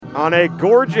On a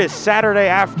gorgeous Saturday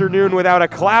afternoon without a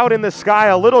cloud in the sky,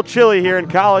 a little chilly here in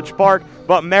College Park,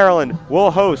 but Maryland will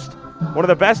host one of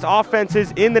the best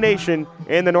offenses in the nation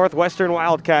in the Northwestern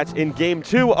Wildcats in Game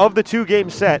 2 of the two-game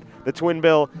set, the Twin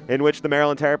Bill, in which the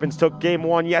Maryland Terrapins took Game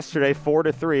 1 yesterday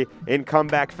 4-3 in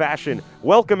comeback fashion.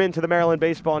 Welcome into the Maryland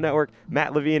Baseball Network.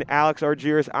 Matt Levine, Alex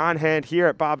Argyris on hand here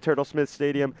at Bob Turtle Smith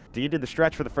Stadium. Dean did the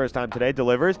stretch for the first time today,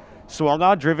 delivers, swung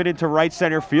on, driven into right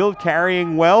center field,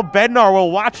 carrying well. Bednar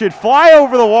will watch it fly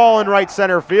over the wall in right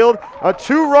center field. A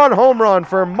two-run home run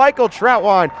for Michael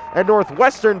Troutwine, and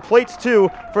Northwestern plates two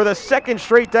for the second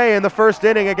straight day in the first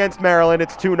inning against Maryland.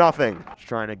 It's 2-0.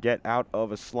 Trying to get out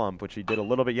of a slump, which he did a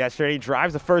little bit yesterday. He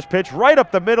drives the first pitch right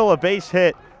up the middle, a base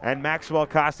hit, and Maxwell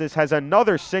Costas has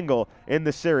another single in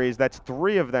the series. That's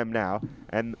 3 of them now,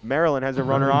 and Maryland has a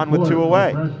runner on with 2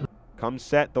 away. Comes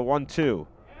set, the 1-2.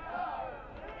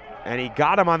 And he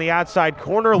got him on the outside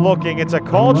corner looking. It's a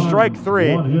called strike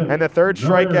 3, and the third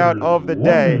strikeout of the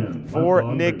day for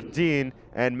Nick Dean.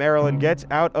 And Maryland gets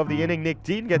out of the inning. Nick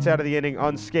Dean gets out of the inning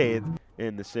unscathed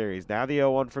in the series. Now the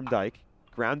 0-1 from Dyke.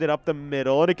 Grounded up the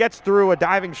middle, and it gets through a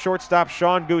diving shortstop,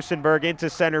 Sean Goosenberg, into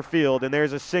center field, and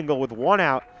there's a single with 1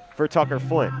 out for Tucker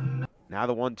Flint. Now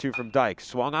the 1-2 from Dyke.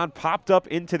 Swung on, popped up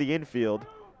into the infield.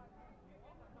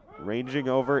 Ranging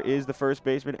over is the first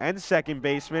baseman and second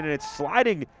baseman, and it's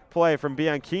sliding play from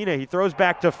Bianchina. He throws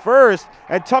back to first,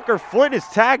 and Tucker Flint is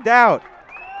tagged out.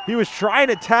 He was trying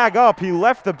to tag up. He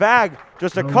left the bag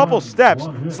just a couple steps,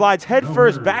 slides head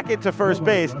first back into first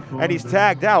base, and he's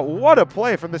tagged out. What a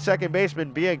play from the second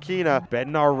baseman, Bianchina.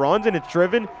 Bednar runs, and it's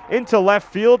driven into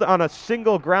left field on a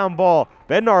single ground ball.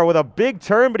 Bednar with a big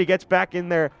turn, but he gets back in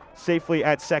there safely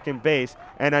at second base.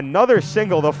 And another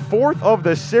single, the 4th of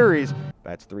the series.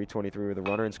 That's 3-23 with a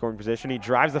runner in scoring position. He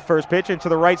drives the first pitch into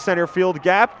the right center field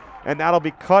gap, and that'll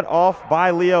be cut off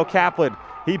by Leo Kaplan.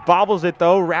 He bobbles it,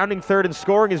 though. Rounding third and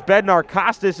scoring is Bednar.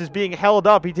 Costas is being held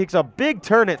up. He takes a big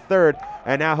turn at third,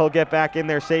 and now he'll get back in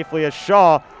there safely as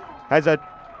Shaw has a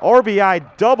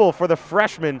RBI double for the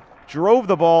freshman. Drove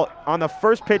the ball on the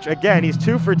first pitch again. He's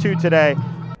 2 for 2 today.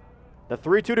 The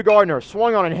 3-2 to Gardner.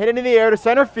 Swung on and hit into the air to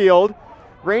center field.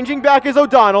 Ranging back is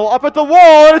O'Donnell. Up at the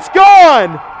wall, and it's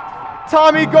gone!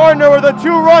 Tommy Gardner with a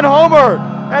 2-run homer,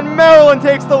 and Maryland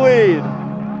takes the lead.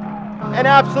 An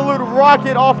absolute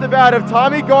rocket off the bat of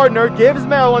Tommy Gardner gives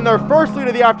Maryland their first lead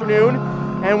of the afternoon,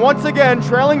 and once again,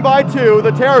 trailing by 2,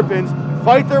 the Terrapins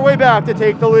fight their way back to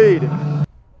take the lead.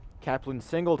 Kaplan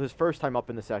singled his first time up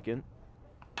in the second.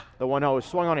 The 1-0 is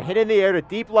swung on and hit in the air to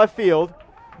deep left field.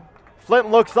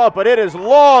 Flint looks up, but it is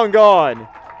long gone.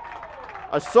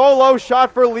 A solo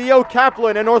shot for Leo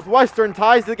Kaplan, and Northwestern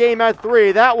ties the game at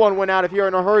 3. That one went out of here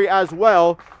in a hurry as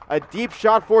well. A deep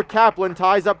shot for Kaplan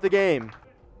ties up the game.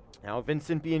 Now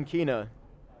Vincent Bianchina,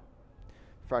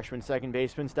 freshman second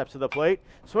baseman, steps to the plate,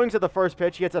 swings at the first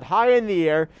pitch, he gets it high in the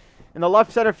air, in the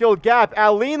left center field gap.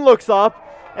 Aline looks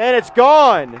up, and it's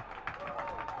gone.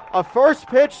 A first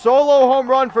pitch solo home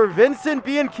run for Vincent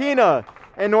Bianchina,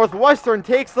 and Northwestern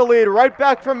takes the lead right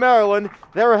back from Maryland.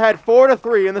 They're ahead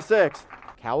 4-3 in the 6th.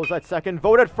 Cowles at second,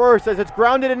 Vogt at first as it's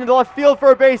grounded into left field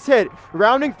for a base hit.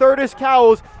 Rounding third is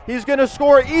Cowles. He's going to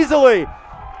score easily.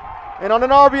 And on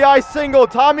an RBI single,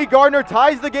 Tommy Gardner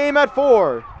ties the game at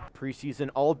 4.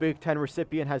 Preseason All-Big Ten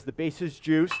recipient has the bases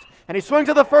juiced, and he swings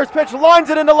at the first pitch,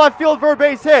 lines it into left field for a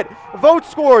base hit. Vogt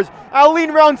scores.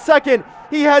 Aline rounds second.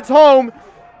 He heads home,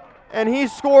 and he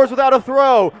scores without a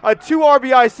throw. A 2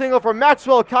 RBI single from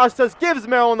Maxwell Costas gives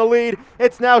Maryland the lead.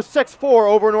 It's now 6-4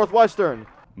 over Northwestern.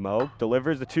 Mo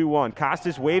delivers the 2-1.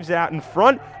 Costas waves it out in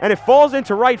front, and it falls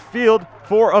into right field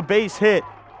for a base hit.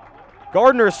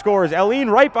 Gardner scores. Aline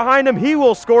right behind him. He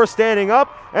will score standing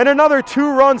up. And another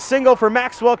 2-run single for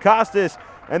Maxwell Costas.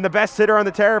 And the best hitter on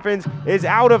the Terrapins is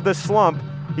out of the slump.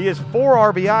 He has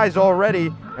 4 RBIs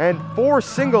already and 4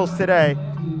 singles today.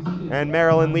 And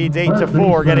Maryland leads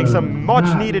 8-4, getting some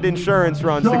much-needed insurance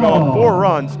runs to go up 4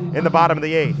 runs in the bottom of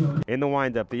the 8th. In the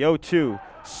windup, the 0-2.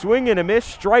 Swing and a miss,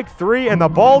 strike 3, and the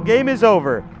ball game is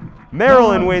over.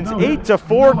 Maryland wins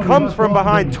 8-4, comes from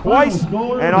behind twice,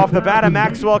 and off the bat of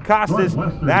Maxwell Costas,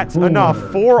 that's enough.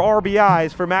 4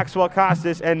 RBIs for Maxwell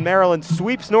Costas, and Maryland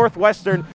sweeps Northwestern